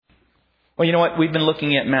Well, you know what? We've been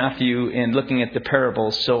looking at Matthew and looking at the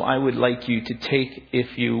parables, so I would like you to take,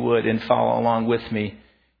 if you would, and follow along with me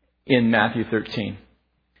in Matthew 13.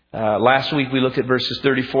 Last week we looked at verses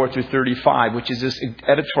 34 through 35, which is this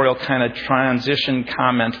editorial kind of transition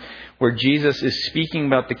comment where Jesus is speaking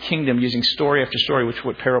about the kingdom using story after story, which is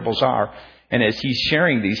what parables are. And as he's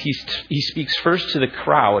sharing these, he speaks first to the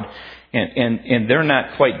crowd, and they're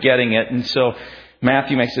not quite getting it. And so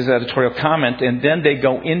Matthew makes this editorial comment, and then they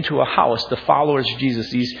go into a house. The followers of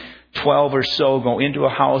Jesus, these 12 or so, go into a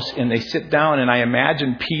house, and they sit down, and I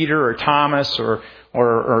imagine Peter or Thomas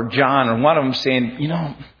or John or one of them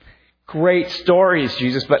saying, great stories,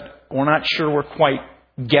 Jesus, but we're not sure we're quite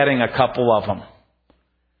getting a couple of them.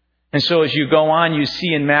 And so as you go on, you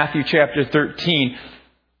see in Matthew chapter 13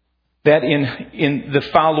 that in the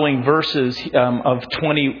following verses of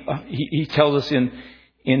 20, he tells us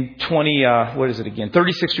in 20,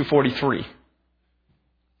 36 through 43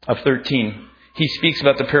 of 13, he speaks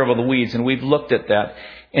about the parable of the weeds, and we've looked at that.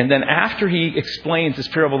 And then after he explains this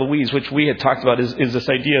parable of the weeds, which we had talked about, is this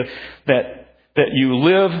idea that you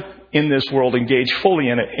live in this world, engage fully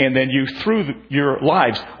in it, and then you, through your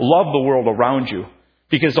lives, love the world around you.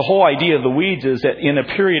 Because the whole idea of the weeds is that in a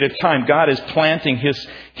period of time, God is planting His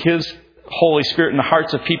Holy Spirit in the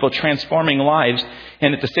hearts of people, transforming lives.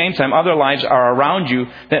 And at the same time, other lives are around you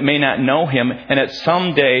that may not know Him. And that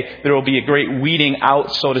someday there will be a great weeding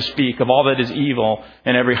out, so to speak, of all that is evil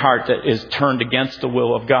in every heart that is turned against the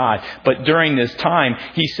will of God. But during this time,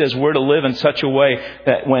 He says we're to live in such a way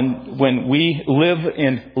that when we live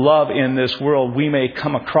in love in this world, we may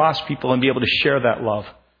come across people and be able to share that love.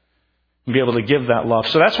 And be able to give that love.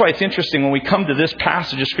 So that's why it's interesting when we come to this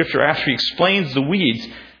passage of Scripture after He explains the weeds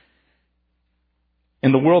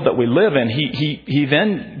in the world that we live in, he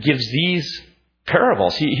then gives these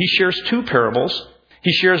parables. He shares two parables.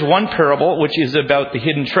 He shares one parable, which is about the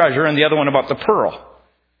hidden treasure, and the other one about the pearl.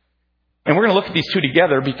 And we're going to look at these two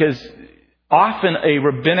together because often a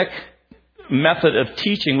rabbinic method of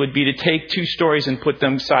teaching would be to take two stories and put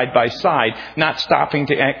them side by side, not stopping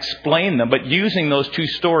to explain them, but using those two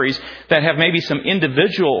stories that have maybe some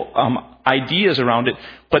individual ideas around it,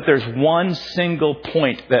 but there's one single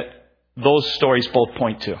point that those stories both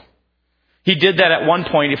point to. He did that at one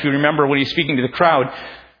point, if you remember, when he's speaking to the crowd,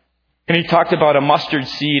 and he talked about a mustard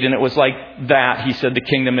seed, and it was like that, he said, the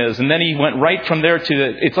kingdom is. And then he went right from there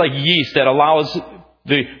to it's like yeast that allows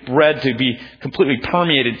the bread to be completely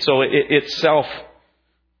permeated so it itself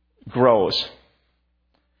grows.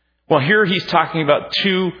 Well, here he's talking about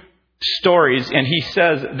two stories, and he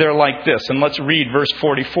says they're like this. And let's read verse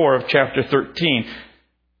 44 of chapter 13.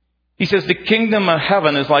 He says, the kingdom of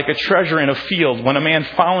heaven is like a treasure in a field. When a man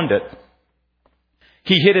found it,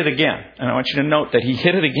 he hid it again. And I want you to note that he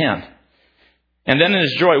hid it again. And then in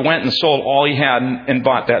his joy went and sold all he had and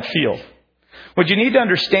bought that field. What you need to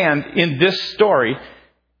understand in this story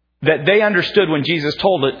that they understood when Jesus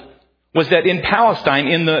told it was that in Palestine,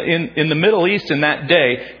 in the Middle East in that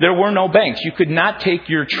day, there were no banks. You could not take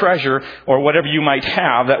your treasure or whatever you might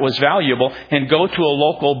have that was valuable and go to a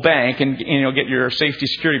local bank and get your safety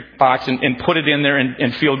security box and put it in there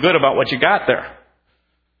and feel good about what you got there.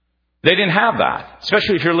 They didn't have that,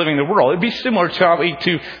 especially if you're living in the rural. It'd be similar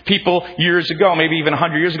to people years ago, maybe even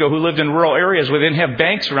 100 years ago, who lived in rural areas where they didn't have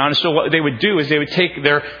banks around. And so what they would do is they would take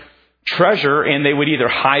their treasure and they would either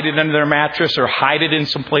hide it under their mattress or hide it in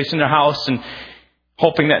some place in their house, and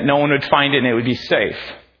hoping that no one would find it and it would be safe.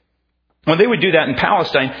 Well, they would do that in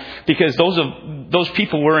Palestine because those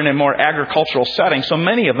people were in a more agricultural setting. So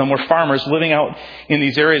many of them were farmers living out in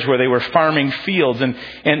these areas where they were farming fields. And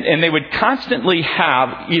they would constantly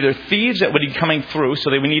have either thieves that would be coming through,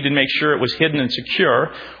 so they would need to make sure it was hidden and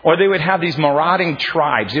secure, or they would have these marauding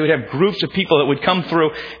tribes. They would have groups of people that would come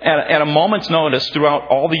through at a moment's notice throughout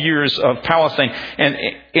all the years of Palestine.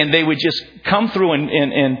 And they would just come through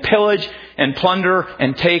and pillage and plunder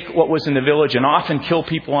and take what was in the village and often kill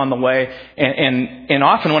people on the way. And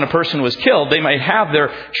often when a person was killed, they might have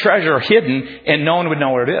their treasure hidden and no one would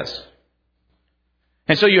know where it is.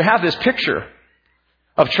 And so you have this picture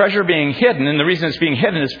of treasure being hidden. And the reason it's being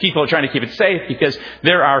hidden is people are trying to keep it safe because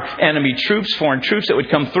there are enemy troops, foreign troops that would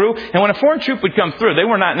come through. And when a foreign troop would come through, they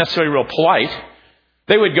were not necessarily real polite.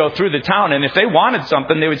 They would go through the town, and if they wanted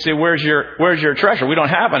something, they would say, where's your treasure? We don't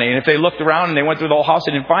have any. And if they looked around and they went through the whole house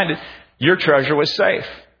and didn't find it, your treasure was safe.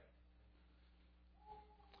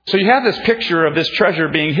 So you have this picture of this treasure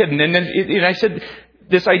being hidden. And then I said,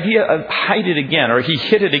 this idea of hide it again, or he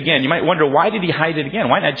hid it again. You might wonder, why did he hide it again?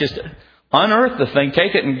 Why not just unearth the thing,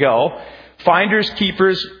 take it and go? Finders,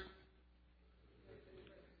 keepers.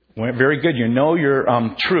 Well, very good. You know your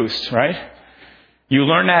truths, right? You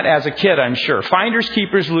learn that as a kid, I'm sure. Finders,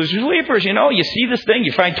 keepers, losers, leapers. You know, you see this thing,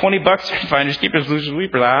 you find $20, finders, keepers, losers,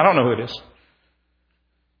 leapers. I don't know who it is.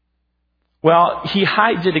 Well, he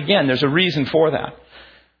hides it again. There's a reason for that.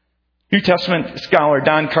 New Testament scholar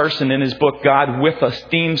Don Carson, in his book, God with Us,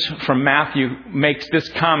 Themes from Matthew, makes this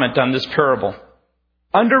comment on this parable.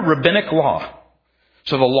 Under rabbinic law,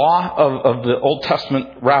 so the law of the Old Testament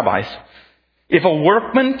rabbis, if a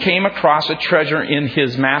workman came across a treasure in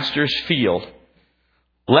his master's field,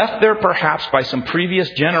 left there perhaps by some previous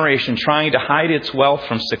generation trying to hide its wealth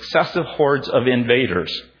from successive hordes of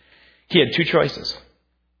invaders, he had two choices.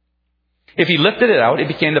 If he lifted it out, it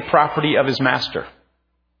became the property of his master.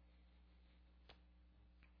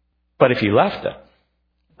 But if he left it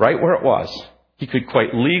right where it was, he could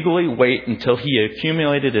quite legally wait until he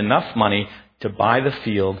accumulated enough money to buy the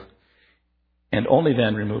field and only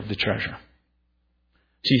then remove the treasure.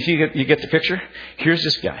 So you get the picture? Here's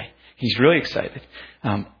this guy. He's really excited.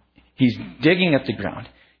 He's digging at the ground.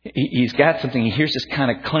 He's got something. He hears this kind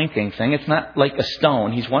of clinking thing. It's not like a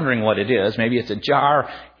stone. He's wondering what it is. Maybe it's a jar.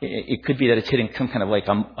 It could be that it's hitting some kind of like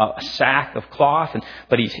a sack of cloth.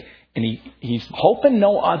 But he's hoping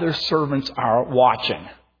no other servants are watching.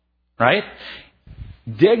 Right?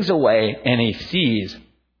 Digs away and he sees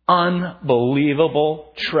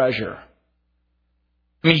unbelievable treasure.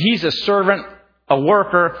 I mean, he's a servant, a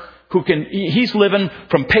worker he's living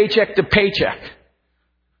from paycheck to paycheck.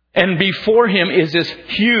 And before him is this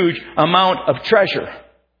huge amount of treasure.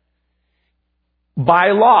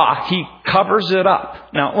 By law, he covers it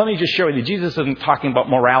up. Now, let me just share with you. Jesus isn't talking about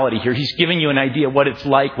morality here. He's giving you an idea of what it's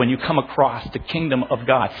like when you come across the kingdom of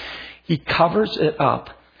God. He covers it up,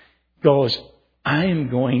 goes, I am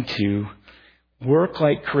going to work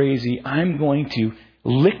like crazy. I'm going to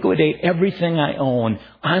liquidate everything I own.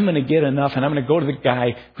 I'm going to get enough, and I'm going to go to the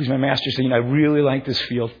guy who's my master saying, I really like this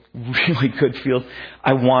field, really good field.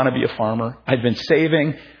 I want to be a farmer. I've been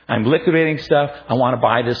saving. I'm liquidating stuff. I want to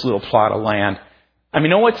buy this little plot of land. I mean,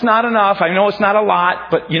 no, it's not enough. I know it's not a lot,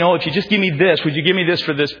 but, if you just give me this, would you give me this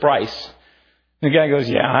for this price? And the guy goes,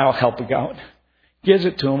 yeah, I'll help you out. Gives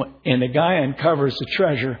it to him, and the guy uncovers the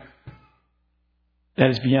treasure that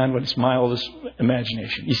is beyond what his mildest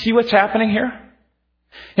imagination. You see what's happening here?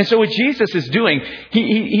 And so what Jesus is doing,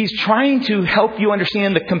 he's trying to help you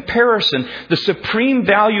understand the comparison, the supreme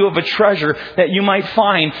value of a treasure that you might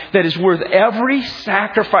find that is worth every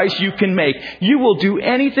sacrifice you can make. You will do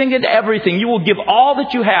anything and everything. You will give all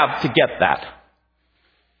that you have to get that.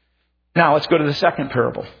 Now let's go to the second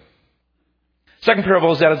parable. Second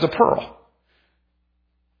parable is that of the pearl.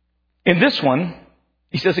 In this one,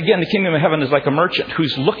 he says again, the kingdom of heaven is like a merchant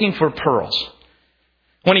who's looking for pearls.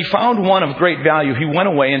 When he found one of great value, he went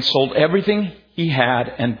away and sold everything he had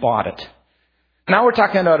and bought it. Now we're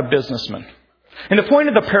talking about a businessman. And the point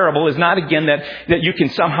of the parable is not, again, that you can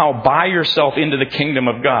somehow buy yourself into the kingdom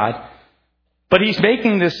of God. But he's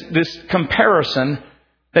making this comparison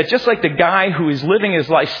that just like the guy who is living his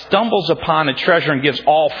life stumbles upon a treasure and gives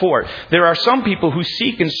all for it, there are some people who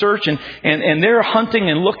seek and search and they're hunting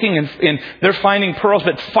and looking and they're finding pearls.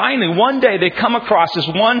 But finally, one day they come across this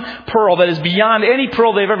one pearl that is beyond any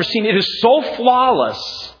pearl they've ever seen. It is so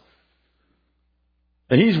flawless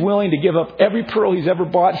that he's willing to give up every pearl he's ever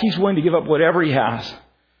bought. He's willing to give up whatever he has,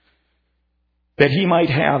 that he might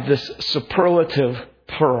have this superlative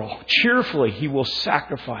pearl. Cheerfully, he will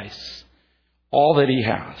sacrifice all that he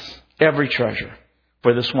has, every treasure,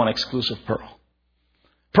 for this one exclusive pearl.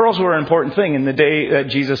 Pearls were an important thing in the day that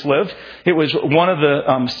Jesus lived. It was one of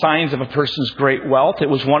the signs of a person's great wealth. It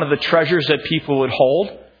was one of the treasures that people would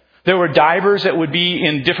hold. There were divers that would be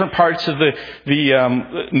in different parts of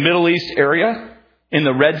the Middle East area. In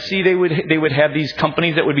the Red Sea, they would have these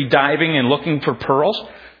companies that would be diving and looking for pearls.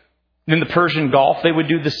 In the Persian Gulf, they would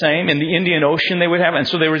do the same. In the Indian Ocean, they would have. And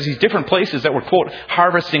so there was these different places that were, quote,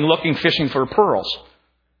 harvesting, looking, fishing for pearls.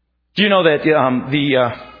 Do you know that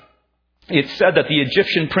it's said that the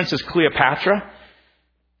Egyptian princess Cleopatra,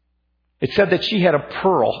 it said that she had a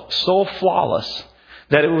pearl so flawless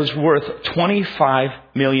that it was worth 25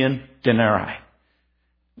 million denarii.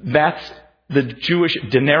 That's the Jewish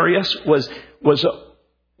denarius was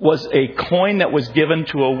a coin that was given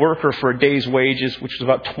to a worker for a day's wages, which was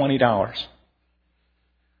about $20.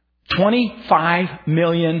 25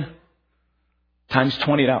 million times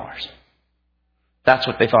 $20. That's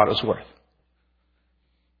what they thought it was worth.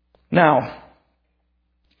 Now,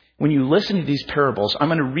 when you listen to these parables, I'm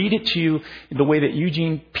going to read it to you the way that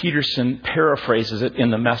Eugene Peterson paraphrases it in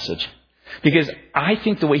the Message. Because I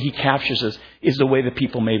think the way he captures this is the way that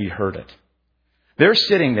people maybe heard it. They're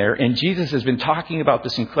sitting there, and Jesus has been talking about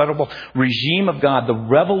this incredible regime of God, the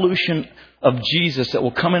revolution of Jesus that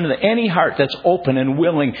will come into any heart that's open and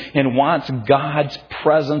willing and wants God's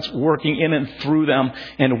presence working in and through them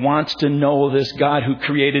and wants to know this God who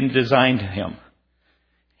created and designed him.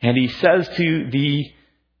 And he says to the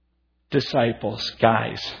disciples,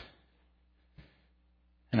 guys,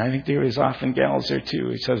 and I think there is often gals there too.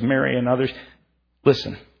 He says, Mary and others,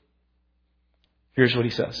 listen. Here's what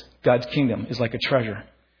he says. God's kingdom is like a treasure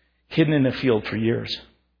hidden in a field for years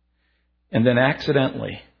and then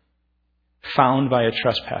accidentally found by a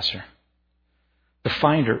trespasser. The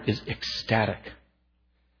finder is ecstatic.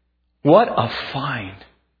 What a find.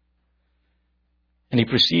 And he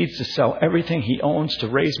proceeds to sell everything he owns to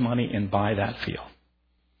raise money and buy that field.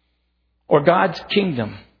 Or God's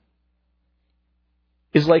kingdom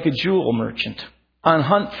is like a jewel merchant on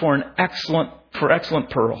hunt for excellent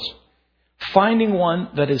pearls. Finding one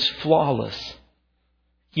that is flawless,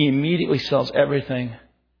 he immediately sells everything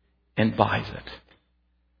and buys it.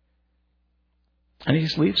 And he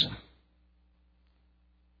just leaves them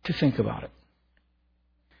to think about it.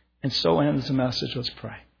 And so ends the message. Let's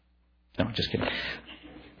pray. No, just kidding.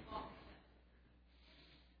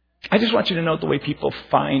 I just want you to note the way people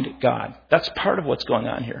find God. That's part of what's going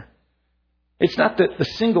on here. It's not the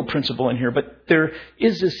single principle in here, but there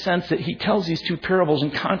is this sense that he tells these two parables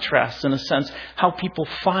in contrast, in a sense, how people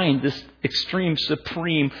find this extreme,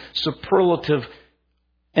 supreme, superlative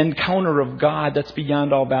encounter of God that's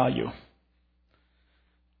beyond all value.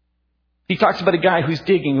 He talks about a guy who's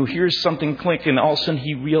digging, who hears something clink, and all of a sudden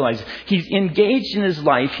he realizes he's engaged in his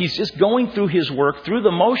life. He's just going through his work, through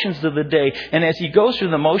the motions of the day. And as he goes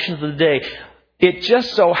through the motions of the day, it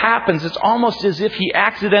just so happens, it's almost as if he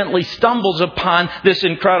accidentally stumbles upon this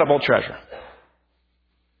incredible treasure.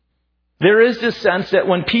 There is this sense that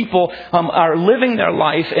when people are living their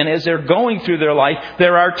life and as they're going through their life,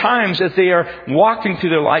 there are times as they are walking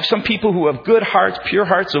through their life, some people who have good hearts, pure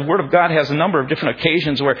hearts, the Word of God has a number of different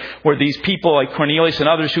occasions where these people like Cornelius and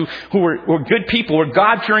others who were good people, were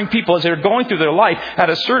God-fearing people, as they're going through their life,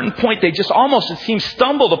 at a certain point they just almost, it seems,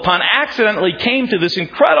 stumbled upon, accidentally came to this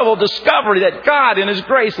incredible discovery that God in His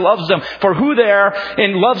grace loves them for who they are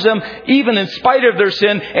and loves them even in spite of their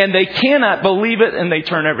sin, and they cannot believe it, and they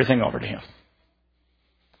turn everything over to Him.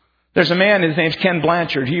 There's a man, his name's Ken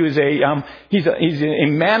Blanchard. He was he's a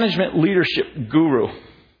management leadership guru.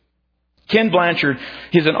 Ken Blanchard,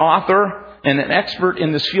 he's an author and an expert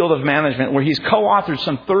in this field of management, where he's co-authored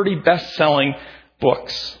some 30 best-selling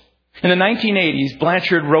books. In the 1980s,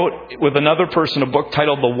 Blanchard wrote with another person a book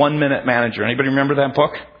titled The 1 Minute Manager. Anybody remember that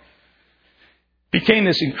book? Became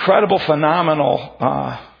this incredible, phenomenal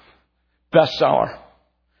bestseller.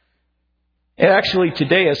 It actually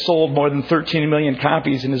today has sold more than 13 million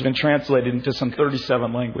copies and has been translated into some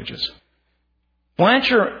 37 languages.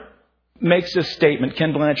 Blanchard makes this statement.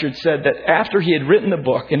 Ken Blanchard said that after he had written the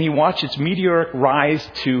book and he watched its meteoric rise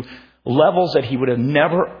to levels that he would have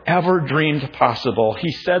never, ever dreamed possible,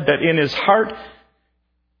 he said that in his heart,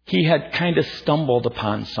 he had kind of stumbled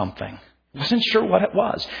upon something. He wasn't sure what it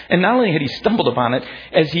was. And not only had he stumbled upon it,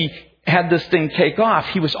 as he had this thing take off,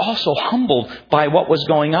 he was also humbled by what was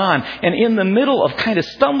going on. And in the middle of kind of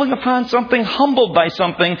stumbling upon something, humbled by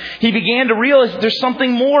something, he began to realize that there's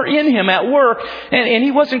something more in him at work, and he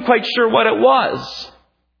wasn't quite sure what it was.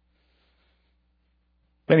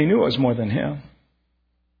 But he knew it was more than him.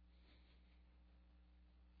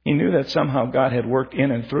 He knew that somehow God had worked in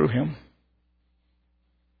and through him.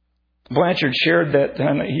 Blanchard shared that,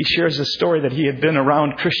 and he shares a story that he had been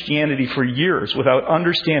around Christianity for years without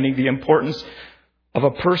understanding the importance of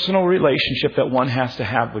a personal relationship that one has to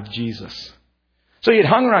have with Jesus. So he had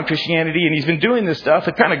hung around Christianity and he's been doing this stuff,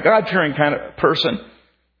 a kind of God-fearing kind of person.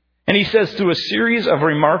 And he says through a series of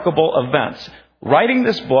remarkable events, writing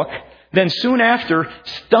this book, then soon after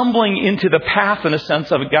stumbling into the path, in a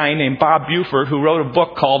sense, of a guy named Bob Buford, who wrote a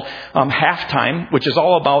book called Halftime, which is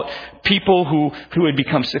all about people who had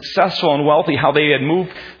become successful and wealthy, how they had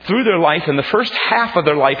moved through their life, and the first half of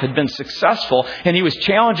their life had been successful, and he was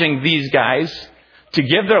challenging these guys to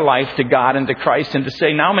give their life to God and to Christ, and to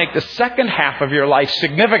say, now make the second half of your life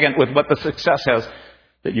significant with what the success has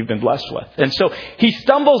that you've been blessed with. And so he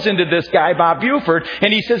stumbles into this guy, Bob Buford,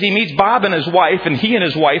 and he says he meets Bob and his wife, and he and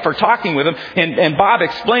his wife are talking with him, and Bob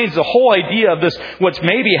explains the whole idea of this. What's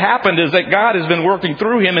maybe happened is that God has been working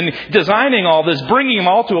through him and designing all this, bringing him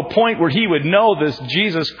all to a point where he would know this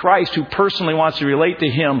Jesus Christ who personally wants to relate to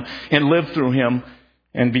him and live through him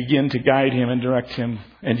and begin to guide him and direct him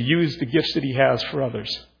and use the gifts that he has for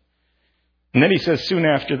others. And then he says soon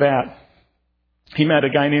after that, he met a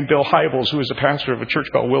guy named Bill Hybels, who was a pastor of a church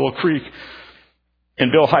called Willow Creek.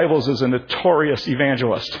 And Bill Hybels is a notorious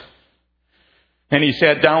evangelist. And he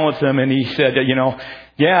sat down with him and he said,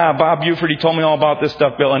 yeah, Bob Buford, he told me all about this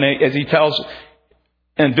stuff, Bill. And as he tells,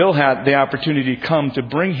 and Bill had the opportunity to come to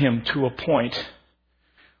bring him to a point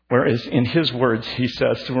where, in his words, he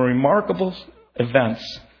says, through remarkable events,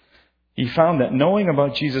 he found that knowing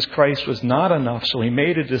about Jesus Christ was not enough, so he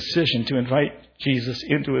made a decision to invite Jesus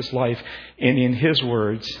into his life. And in his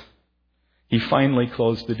words, he finally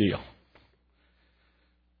closed the deal.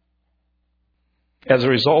 As a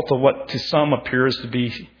result of what to some appears to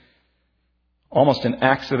be almost an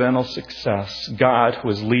accidental success, God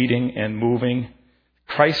was leading and moving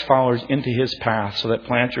Christ followers into his path, so that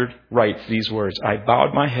Blanchard writes these words, I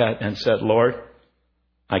bowed my head and said, Lord,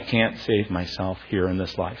 I can't save myself here in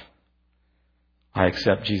this life. I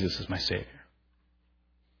accept Jesus as my Savior.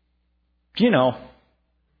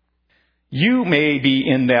 You may be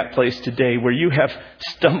in that place today where you have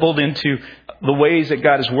stumbled into the ways that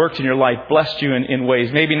God has worked in your life, blessed you in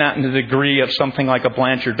ways, maybe not in the degree of something like a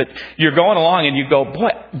Blanchard, but you're going along and you go,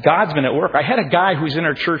 boy, God's been at work. I had a guy who's in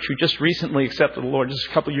our church who just recently accepted the Lord, just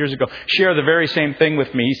a couple of years ago, share the very same thing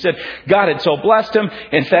with me. He said God had so blessed him.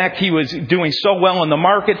 In fact, he was doing so well in the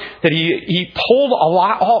market that he pulled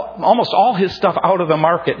almost all his stuff out of the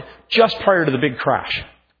market just prior to the big crash.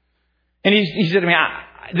 And he said to me,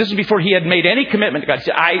 this is before he had made any commitment to God. He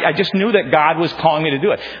said, I just knew that God was calling me to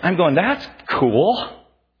do it. I'm going, that's cool.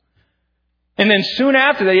 And then soon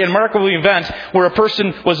after that, he had a remarkable event where a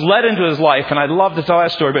person was led into his life. And I'd love to tell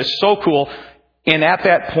that story, but it's so cool. And at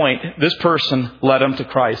that point, this person led him to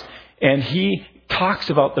Christ. And he talks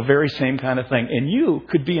about the very same kind of thing. And you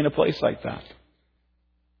could be in a place like that,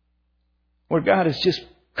 where God has just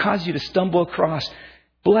caused you to stumble across,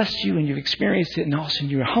 blessed you, and you've experienced it. And all of a sudden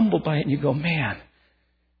you're humbled by it. And you go, man,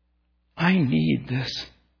 I need this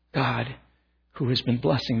God who has been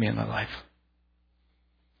blessing me in my life.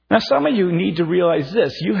 Now, some of you need to realize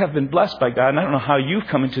this. You have been blessed by God, and I don't know how you've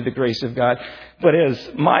come into the grace of God, but as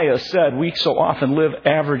Meyer said, we so often live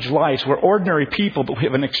average lives. We're ordinary people, but we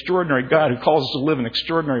have an extraordinary God who calls us to live in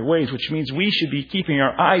extraordinary ways, which means we should be keeping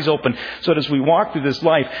our eyes open so that as we walk through this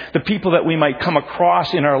life, the people that we might come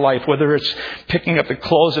across in our life, whether it's picking up the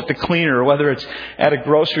clothes at the cleaner, or whether it's at a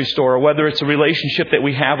grocery store, or whether it's a relationship that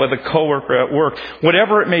we have with a coworker at work,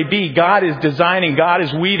 whatever it may be, God is designing, God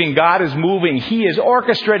is weaving, God is moving. He is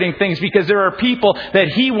orchestrating things because there are people that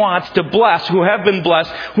He wants to bless who have been blessed,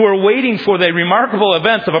 who are waiting for the remarkable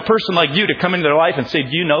events of a person like you to come into their life and say,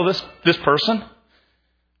 do you know this person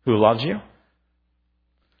who loves you?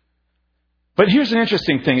 But here's an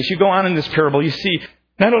interesting thing. As you go on in this parable, you see,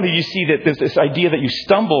 not only do you see that there's this idea that you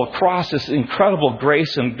stumble across this incredible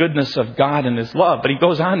grace and goodness of God and His love, but He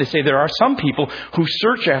goes on to say there are some people who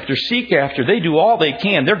search after, seek after, they do all they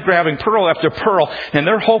can. They're grabbing pearl after pearl, and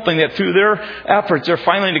they're hoping that through their efforts they're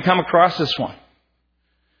finally to come across this one.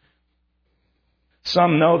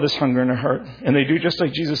 Some know this hunger in their heart, and they do just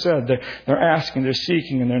like Jesus said. They're asking, they're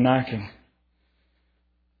seeking, and they're knocking.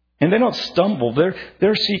 And they don't stumble.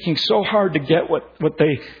 They're seeking so hard to get what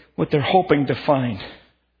they're hoping to find.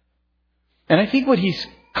 And I think what He's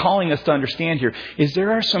calling us to understand here is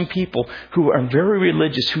there are some people who are very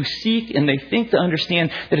religious, who seek and they think to understand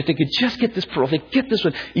that if they could just get this pearl, if they get this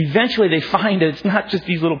one, eventually they find that it's not just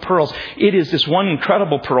these little pearls. It is this one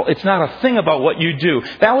incredible pearl. It's not a thing about what you do.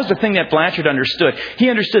 That was the thing that Blanchard understood. He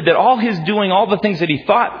understood that all his doing, all the things that he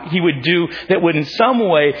thought he would do that would in some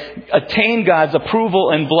way attain God's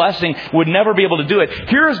approval and blessing would never be able to do it.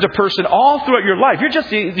 Here is the person all throughout your life. You're just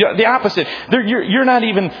the opposite. You're not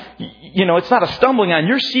even, it's not a stumbling on.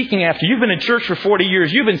 You're seeking after. You've been in church for 40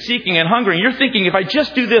 years. You've been seeking and hungering. You're thinking, if I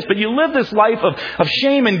just do this, but you live this life of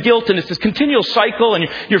shame and guilt, and it's this continual cycle, and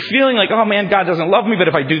you're feeling like, oh man, God doesn't love me, but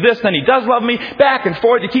if I do this, then He does love me. Back and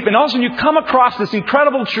forth, and all of a sudden you come across this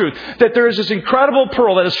incredible truth that there is this incredible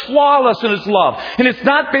pearl that is flawless in its love. And it's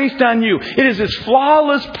not based on you. It is this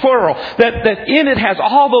flawless pearl that in it has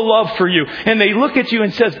all the love for you. And they look at you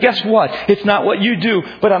and says, guess what? It's not what you do,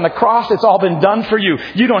 but on the cross it's all been done for you.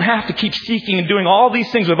 You don't have to keep seeking and doing all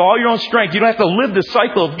these things with all your own strength. You don't have to live the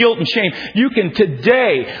cycle of guilt and shame. You can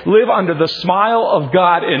today live under the smile of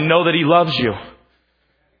God and know that He loves you.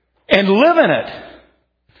 And live in it.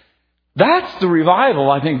 That's the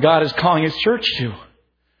revival I think God is calling His church to.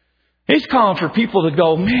 He's calling for people to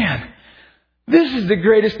go, man, this is the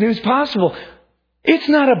greatest news possible. It's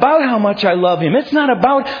not about how much I love Him. It's not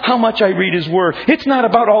about how much I read His Word. It's not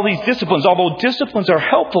about all these disciplines, although disciplines are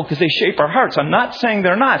helpful because they shape our hearts. I'm not saying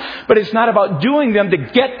they're not, but it's not about doing them to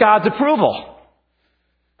get God's approval.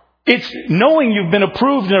 It's knowing you've been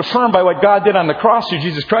approved and affirmed by what God did on the cross through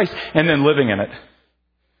Jesus Christ and then living in it.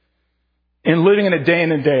 And living in it day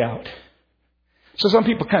in and day out. So some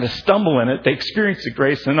people kind of stumble in it. They experience the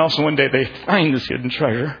grace, and also one day they find this hidden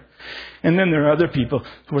treasure. And then there are other people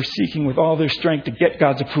who are seeking with all their strength to get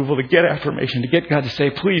God's approval, to get affirmation, to get God to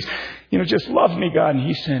say, please, just love me, God. And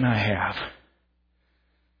He's saying, I have.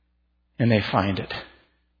 And they find it.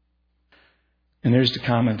 And there's the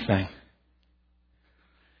common thing.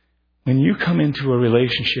 When you come into a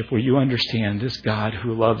relationship where you understand this God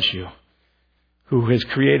who loves you, who has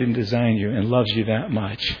created and designed you and loves you that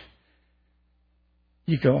much,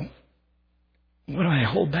 you go, what do I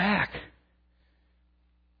hold back?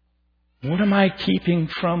 What am I keeping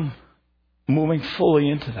from moving fully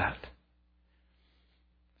into that?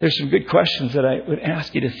 There's some good questions that I would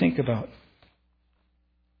ask you to think about.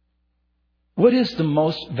 What is the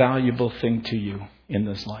most valuable thing to you in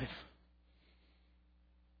this life?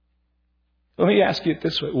 Let me ask you it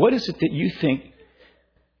this way. What is it that you think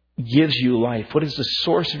gives you life? What is the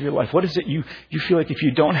source of your life? What is it you feel like if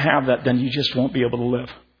you don't have that, then you just won't be able to live?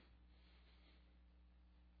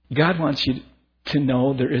 God wants you to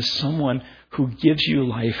know there is someone who gives you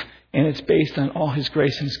life, and it's based on all His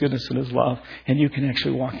grace and His goodness and His love, and you can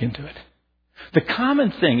actually walk into it. The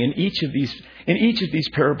common thing in each of these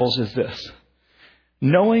parables is this.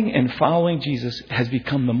 Knowing and following Jesus has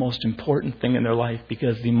become the most important thing in their life,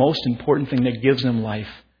 because the most important thing that gives them life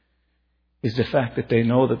is the fact that they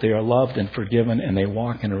know that they are loved and forgiven, and they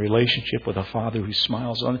walk in a relationship with a Father who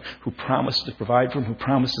smiles on them, who promises to provide for them, who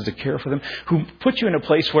promises to care for them, who puts you in a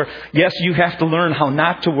place where, yes, you have to learn how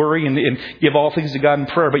not to worry and give all things to God in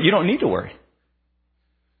prayer, but you don't need to worry.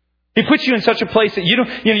 He puts you in such a place that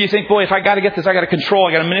you think, boy, if I got to get this, I got to control,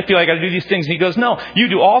 I got to manipulate, I got to do these things. And He goes, no, you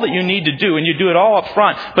do all that you need to do, and you do it all up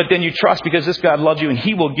front, but then you trust because this God loves you, and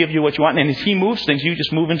He will give you what you want. And as He moves things, you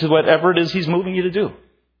just move into whatever it is He's moving you to do.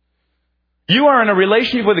 You are in a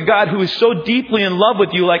relationship with a God who is so deeply in love with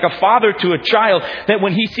you, like a father to a child, that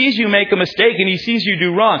when He sees you make a mistake and He sees you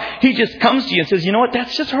do wrong, He just comes to you and says, you know what,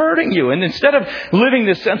 that's just hurting you. And instead of living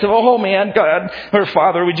this sense of, oh man, God, or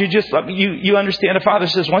Father, would you just love me? You understand a Father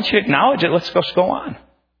says, once you acknowledge it, let's go on.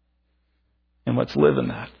 And let's live in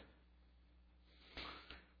that.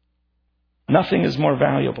 Nothing is more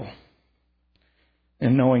valuable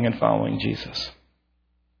than knowing and following Jesus.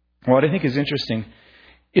 What I think is interesting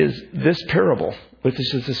is this parable, which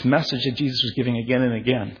is this message that Jesus was giving again and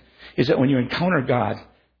again, is that when you encounter God,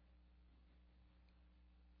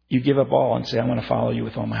 you give up all and say, I want to follow you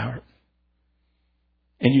with all my heart.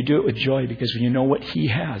 And you do it with joy, because when you know what He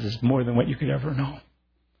has is more than what you could ever know.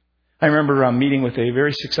 I remember meeting with a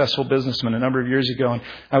very successful businessman a number of years ago, and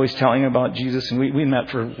I was telling him about Jesus, and we met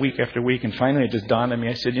for week after week, and finally it just dawned on me.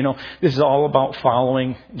 I said, this is all about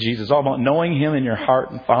following Jesus, all about knowing Him in your heart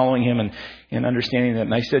and following Him and understanding that.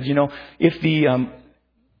 And I said, if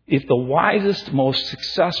the wisest, most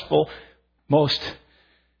successful, most,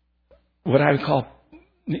 what I would call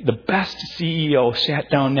the best CEO sat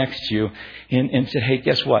down next to you and said, hey,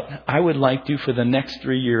 guess what? I would like to, for the next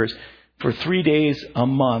 3 years, for 3 days a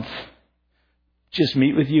month, just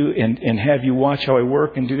meet with you and have you watch how I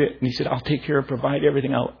work and do that. And he said, I'll take care of, provide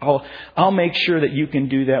everything. I'll make sure that you can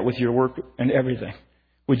do that with your work and everything.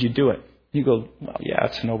 Would you do it? You go, well, yeah,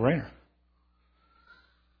 it's a no-brainer.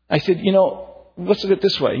 I said, let's look at it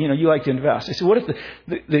this way. You like to invest. I said, what if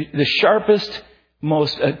the sharpest,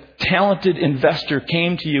 most talented investor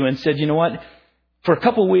came to you and said, you know what? For a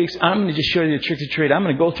couple of weeks, I'm going to just show you the tricks of trade. I'm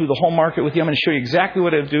going to go through the whole market with you. I'm going to show you exactly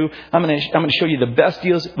what I do. I'm going to show you the best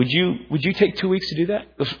deals. Would you take 2 weeks to do that?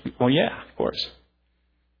 Well, yeah, of course.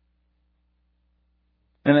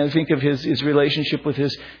 And I think of his relationship with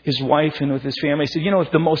his wife and with his family. I said,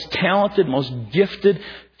 if the most talented, most gifted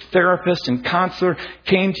therapist and counselor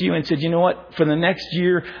came to you and said, you know what, for the next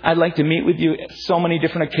year, I'd like to meet with you at so many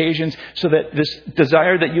different occasions, so that this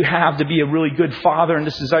desire that you have to be a really good father and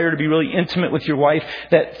this desire to be really intimate with your wife,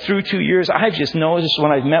 that through 2 years, I've just noticed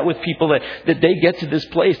when I've met with people that they get to this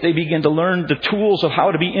place, they begin to learn the tools of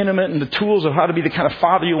how to be intimate and the tools of how to be the kind of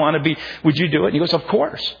father you want to be. Would you do it? And he goes, of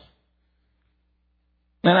course.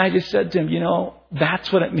 And I just said to him,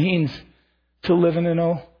 that's what it means to live and to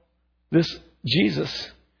know this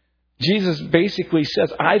Jesus. Jesus basically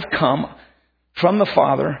says, I've come from the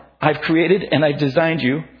Father, I've created and I've designed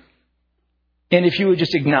you. And if you would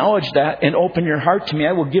just acknowledge that and open your heart to me,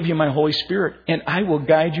 I will give you my Holy Spirit, and I will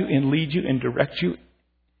guide you and lead you and direct you.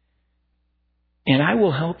 And I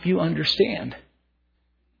will help you understand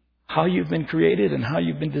how you've been created and how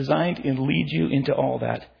you've been designed, and lead you into all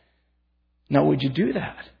that. Now, would you do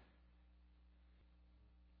that?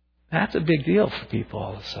 That's a big deal for people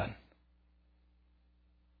all of a sudden.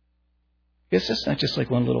 It's just not just like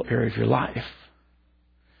one little area of your life.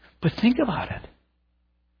 But think about it.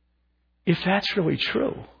 If that's really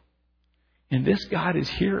true, And this God is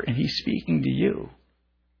here and He's speaking to you.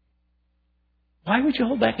 Why would you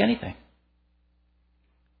hold back anything?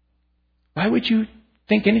 Why would you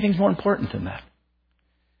think anything's more important than that?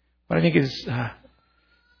 What I think is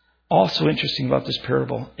also interesting about this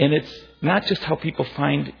parable, and it's not just how people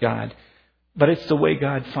find God, but it's the way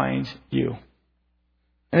God finds you.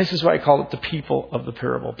 And this is why I call it the people of the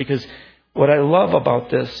parable. Because what I love about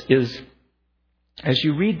this is, as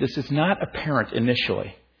you read this, it's not apparent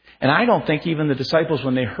initially. And I don't think even the disciples,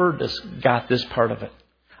 when they heard this, got this part of it.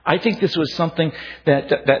 I think this was something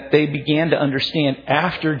that they began to understand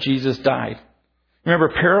after Jesus died. Remember,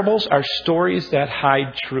 parables are stories that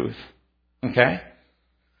hide truth. Okay?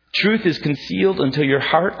 Truth is concealed until your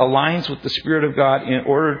heart aligns with the Spirit of God in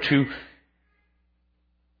order to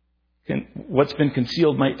what's been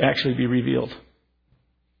concealed might actually be revealed.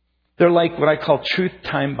 They're like what I call truth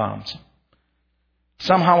time bombs.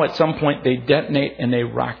 Somehow at some point they detonate and they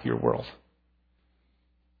rock your world.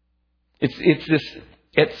 It's this,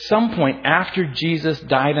 at some point after Jesus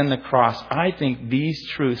died on the cross, I think these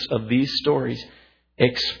truths of these stories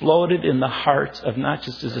exploded in the hearts of not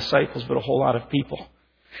just His disciples, but a whole lot of people.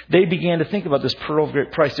 They began to think about this pearl of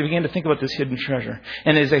great price. They began to think about this hidden treasure.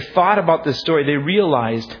 And as they thought about this story, they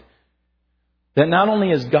realized that not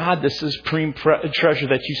only is God the supreme treasure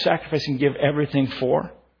that you sacrifice and give everything for,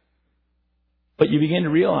 but you begin to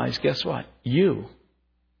realize, guess what? You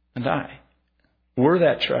and I, we're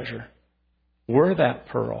that treasure. We're that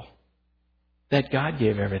pearl that God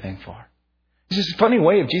gave everything for. It's just a funny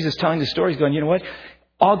way of Jesus telling the stories, going, you know what?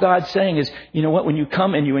 All God's saying is, you know what? When you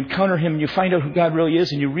come and you encounter Him and you find out who God really is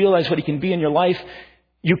and you realize what He can be in your life,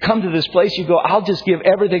 you come to this place, you go, I'll just give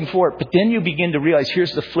everything for it. But then you begin to realize,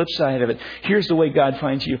 here's the flip side of it. Here's the way God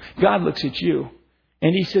finds you. God looks at you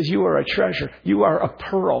and He says, you are a treasure. You are a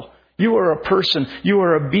pearl. You are a person. You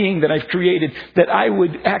are a being that I've created, that I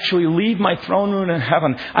would actually leave my throne room in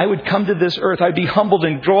heaven. I would come to this earth. I'd be humbled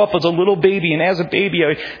and grow up as a little baby. And as a baby,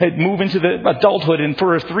 I'd move into the adulthood. And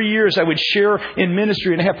for 3 years, I would share in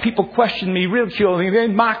ministry and have people question me, ridicule me,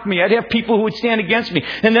 they'd mock me. I'd have people who would stand against me.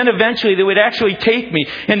 And then eventually they would actually take me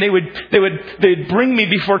and they'd bring me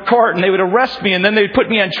before court and they would arrest me and then they'd put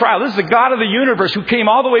me on trial. This is the God of the universe who came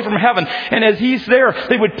all the way from heaven. And as He's there,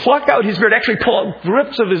 they would pluck out His beard, actually pull out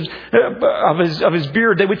grips of his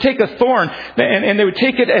beard. They would take a thorn and they would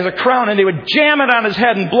take it as a crown and they would jam it on His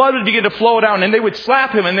head and blood would begin to flow down and they would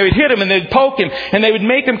slap Him and they would hit Him and they'd poke Him and they would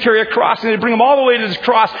make Him carry a cross and they'd bring Him all the way to this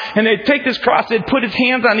cross and they'd take this cross, they'd put His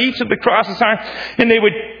hands on each of the cross's arms and they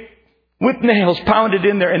would with nails pounded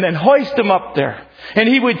in there and then hoist Him up there. And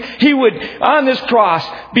he would on this cross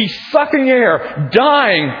be sucking air,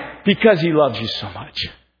 dying because He loves you so much.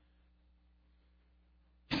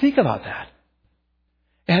 Think about that.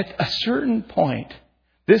 At a certain point,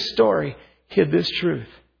 this story hid this truth.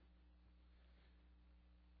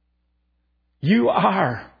 You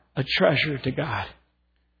are a treasure to God.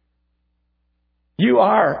 You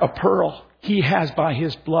are a pearl He has by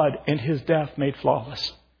His blood and His death made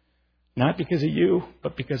flawless. Not because of you,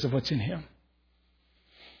 but because of what's in Him.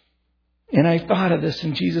 And I thought of this,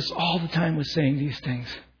 and Jesus all the time was saying these things.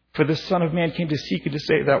 For the Son of Man came to seek and to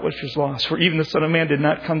save that which was lost. For even the Son of Man did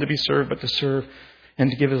not come to be served, but to serve and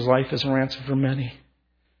to give His life as a ransom for many.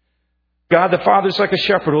 God the Father is like a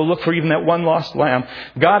shepherd who will look for even that one lost lamb.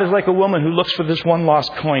 God is like a woman who looks for this one lost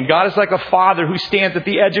coin. God is like a father who stands at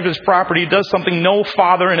the edge of his property, does something no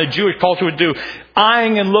father in a Jewish culture would do,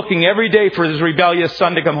 eyeing and looking every day for his rebellious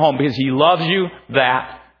son to come home because He loves you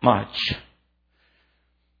that much.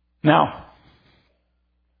 Now,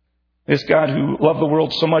 this God who loved the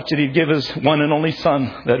world so much that He'd give His one and only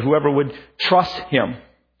Son, that whoever would trust Him,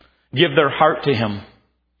 give their heart to Him,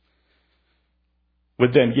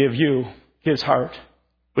 would then give you His heart,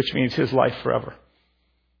 which means His life forever.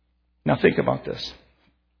 Now think about this.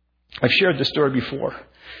 I've shared this story before,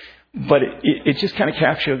 but it just kind of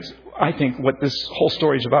captures, I think, what this whole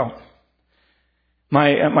story is about.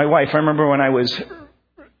 My wife, I remember when I was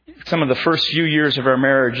some of the first few years of our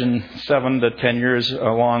marriage, and 7 to 10 years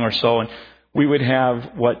along or so, and we would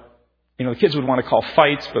have what the kids would want to call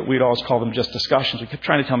fights, but we'd always call them just discussions. We kept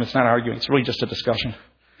trying to tell them it's not arguing, it's really just a discussion.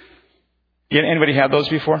 Anybody had those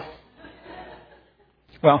before?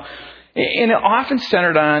 Well, and it often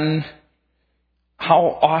centered on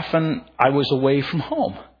how often I was away from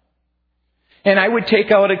home. And I would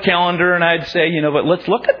take out a calendar and I'd say, but let's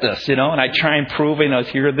look at this, and I'd try and prove,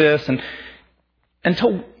 here this, and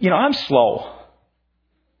until, I'm slow.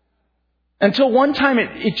 Until one time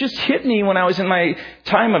it just hit me when I was in my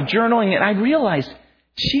time of journaling, and I realized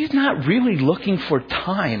she's not really looking for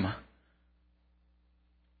time.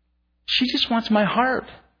 She just wants my heart.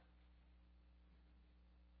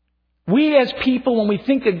 We as people, when we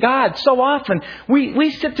think of God, so often,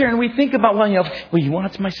 we sit there and we think about, well, he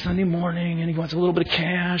wants my Sunday morning and he wants a little bit of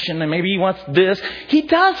cash and then maybe he wants this. He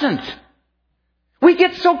doesn't. We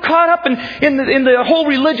get so caught up in the whole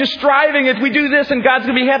religious striving. If we do this and God's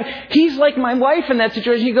going to be happy. He's like my wife in that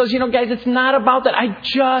situation. He goes, guys, it's not about that. I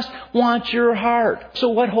just want your heart. So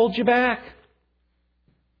what holds you back?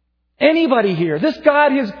 Anybody here? This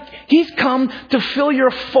God, He's come to fill your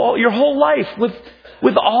whole life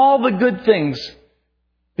with all the good things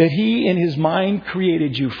that He in His mind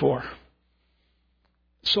created you for.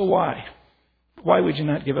 So why? Why would you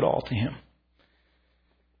not give it all to Him?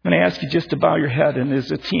 I'm going to ask you just to bow your head, and as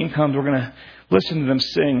the team comes, we're going to listen to them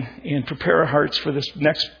sing and prepare our hearts for this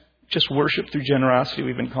next just worship through generosity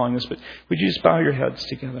we've been calling this. But would you just bow your heads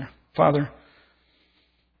together? Father,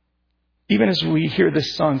 even as we hear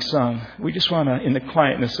this song sung, we just want to, in the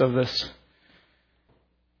quietness of this,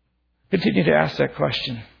 continue to ask that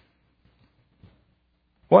question.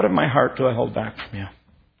 What of my heart do I hold back from you?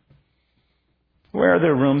 Where are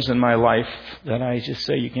there rooms in my life that I just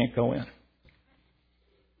say you can't go in?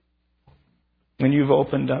 When you've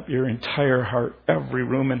opened up your entire heart, every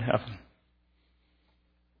room in heaven.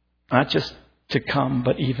 Not just to come,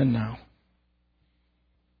 but even now.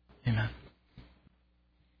 Amen.